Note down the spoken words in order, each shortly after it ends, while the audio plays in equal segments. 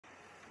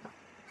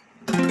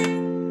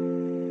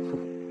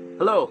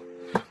Hello,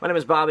 my name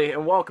is Bobby,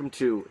 and welcome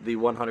to the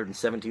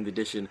 117th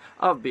edition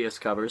of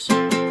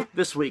BScovers.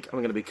 This week, I'm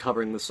going to be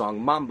covering the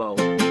song Mambo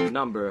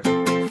number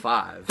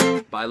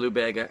 5 by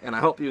Bega, and I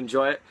hope you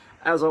enjoy it.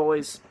 As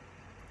always,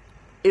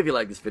 if you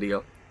like this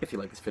video,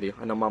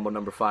 I know Mambo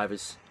number 5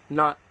 is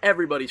not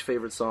everybody's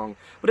favorite song,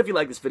 but if you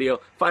like this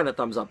video, find that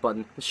thumbs up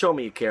button and show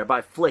me you care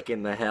by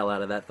flicking the hell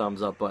out of that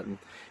thumbs up button.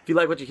 If you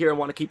like what you hear and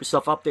want to keep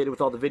yourself updated with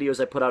all the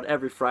videos I put out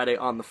every Friday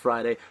on the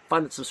Friday,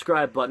 find that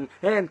subscribe button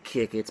and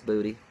kick its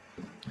booty.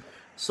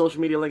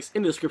 Social media links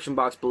in the description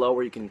box below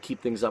where you can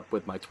keep things up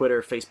with my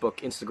Twitter, Facebook,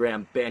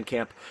 Instagram,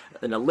 Bandcamp,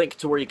 and a link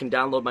to where you can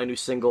download my new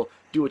single,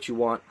 Do What You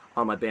Want,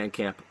 on my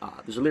Bandcamp.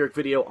 There's a lyric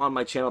video on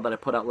my channel that I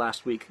put out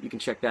last week. You can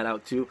check that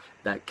out too.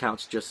 That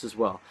counts just as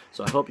well.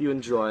 So I hope you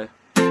enjoy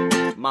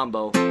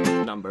Mambo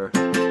number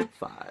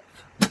 5.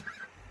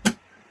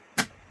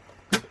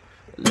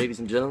 Ladies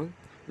and gentlemen,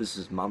 this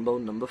is Mambo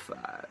number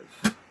 5.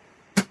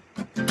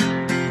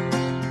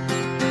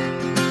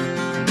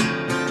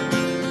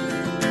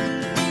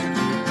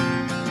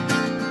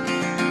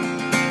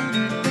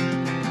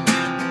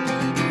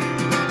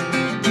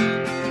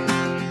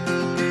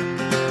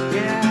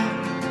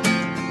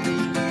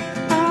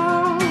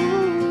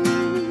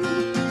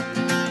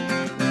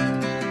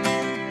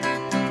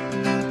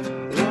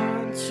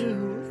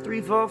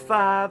 Four,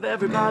 five,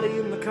 everybody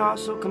in the car,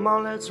 so come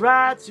on, let's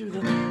ride to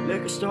the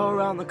liquor store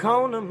around the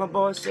corner. My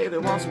boys say they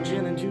want some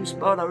gin and juice,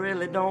 but I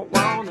really don't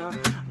wanna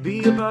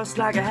be a bust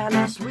like I had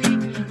last week.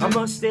 I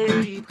must stay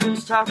deep,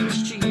 cause talk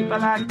is cheap. I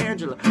like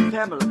Angela,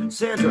 Pamela,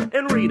 Sandra,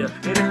 and Rita,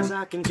 and as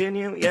I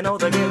continue, you know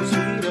they're getting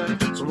sweeter.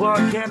 So what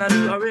can I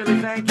do? I really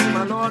thank you,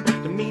 my lord.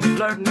 To me,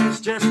 flirting is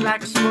just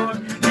like a sport.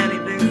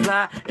 Anything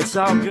fly, it's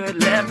all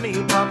good. Let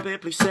me pump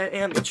it, please set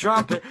in the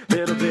trumpet.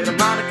 Little bit of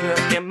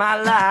Monica in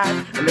my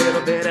life, a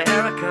little bit of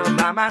Erica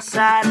by my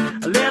side,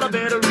 a little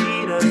bit of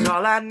Rita's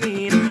all I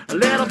need, a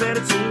little bit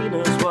of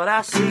Tina's what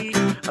I see,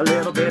 a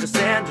little bit of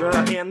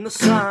Sandra in the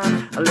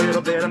sun, a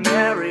little bit of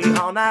Mary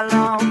all night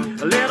long,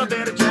 a little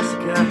bit of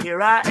Jessica,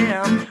 here I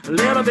am, a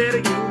little bit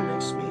of you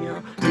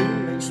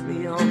makes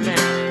me all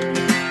mad.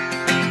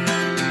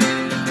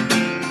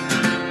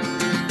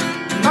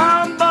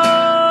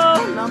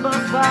 Mambo number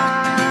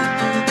 5.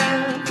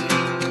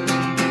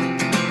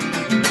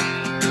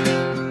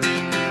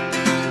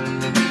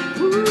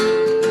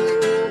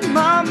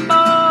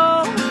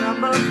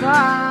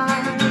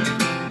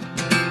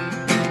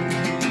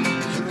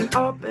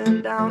 Up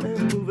and down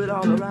and move it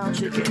all around.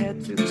 Shake your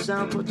head to the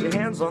sound, put your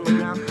hands on the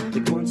ground.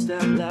 Take one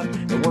step left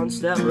and one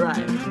step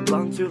right.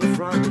 One to the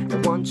front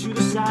and one to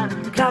the side.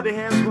 Clap your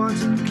hands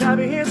once, clap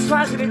your hands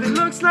twice. And if it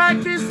looks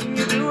like this, then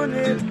you're doing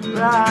it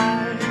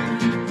right.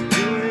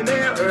 Doing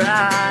it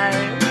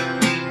right.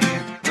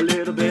 A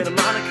little bit of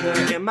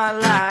Monica in my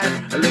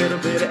life, a little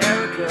bit of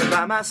Erica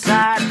by my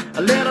side,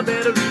 a little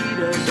bit of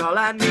Rita's all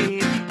I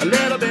need, a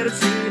little bit of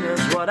Tina's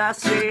what I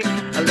see,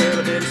 a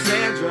little bit of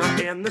Sandra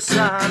in the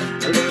sun,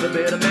 a little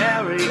bit of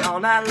Mary all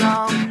night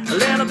long, a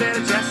little bit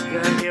of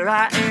Jessica, here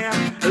I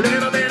am, a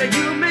little bit of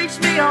you makes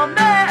me all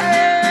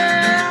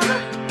mad.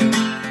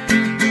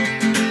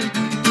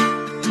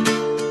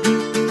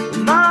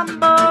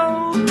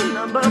 Mambo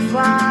number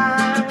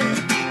 5.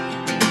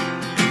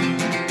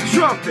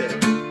 Trumpet.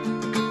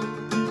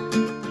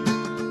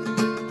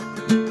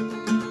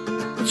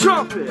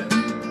 Trumpet!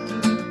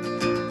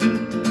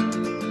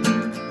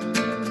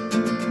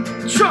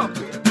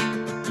 Trumpet!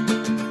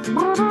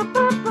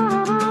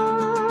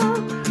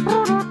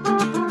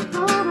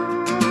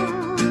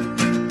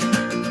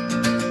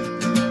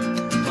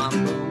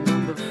 Mambo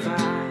number 5.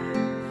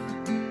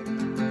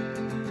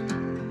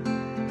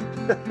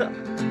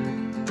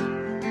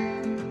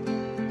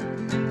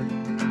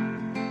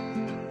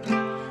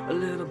 A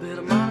little bit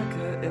of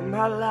Monica in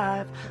my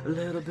life, a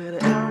little bit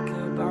of Erica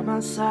by my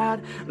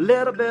side, a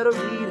little bit of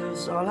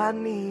Rita's all I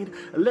need,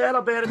 a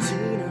little bit of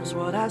Tina's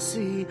what I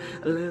see,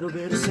 a little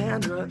bit of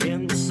Sandra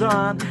in the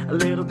sun, a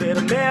little bit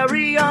of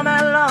Mary all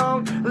night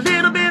long, a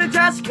little bit of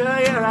Jessica,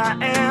 here I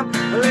am,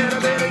 a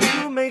little bit of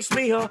you makes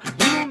me all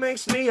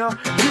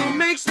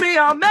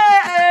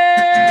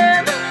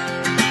mad.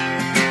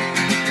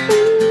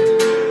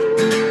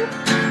 Ooh,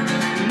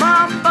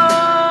 Mambo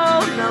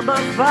number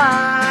 5.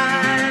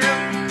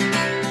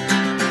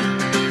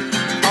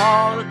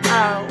 All that I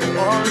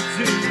want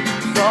to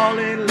fall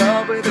in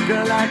love with a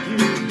girl like you,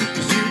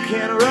 'cause you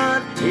can't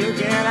run, you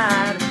can't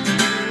hide,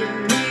 you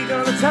and me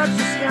gonna touch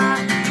the sky.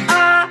 I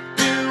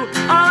do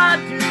all I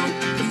do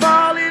to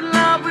fall in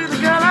love with a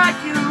girl like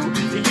you.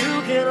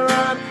 You can't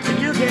run and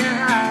you can't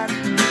hide,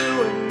 you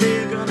and me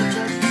gonna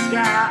touch the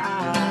sky.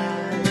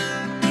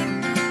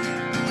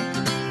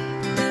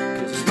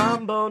 'Cause it's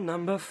Mambo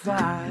number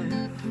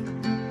 5.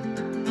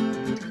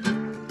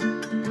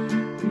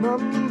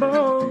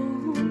 Mambo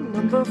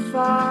number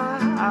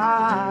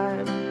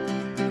 5.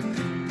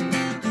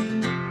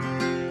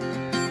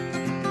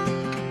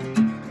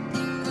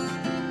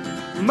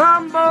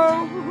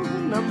 Mambo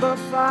number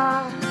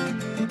 5.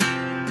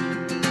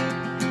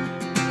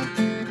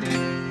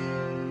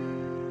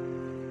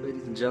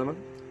 Ladies and gentlemen,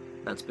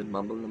 that's been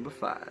Mambo number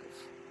 5.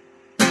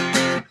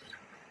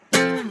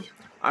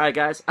 Alright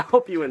guys, I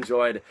hope you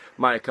enjoyed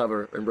my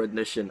cover and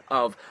rendition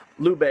of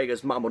Lou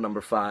Bega's Mambo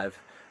number 5.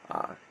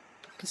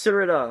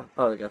 Consider it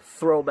like a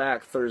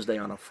throwback Thursday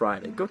on a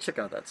Friday. Go check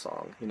out that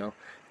song, you know.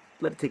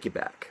 Let it take you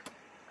back.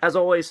 As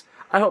always,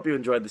 I hope you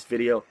enjoyed this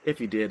video.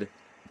 If you did,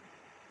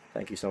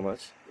 thank you so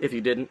much. If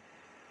you didn't,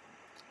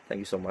 thank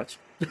you so much.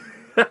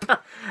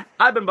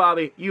 I've been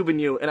Bobby, you've been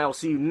you, and I will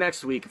see you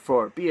next week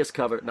for BS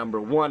cover number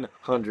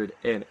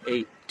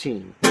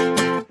 118.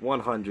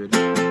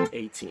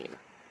 118.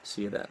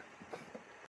 See you then.